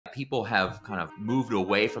People have kind of moved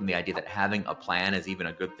away from the idea that having a plan is even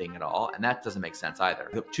a good thing at all, and that doesn't make sense either.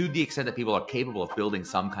 To the extent that people are capable of building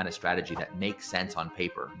some kind of strategy that makes sense on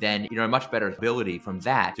paper, then a much better ability from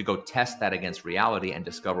that to go test that against reality and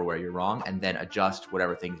discover where you're wrong, and then adjust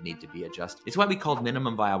whatever things need to be adjusted. It's why we called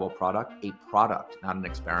minimum viable product a product, not an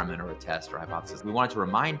experiment or a test or hypothesis. We wanted to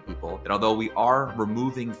remind people that although we are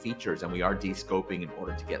removing features and we are de-scoping in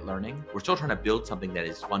order to get learning, we're still trying to build something that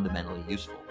is fundamentally useful.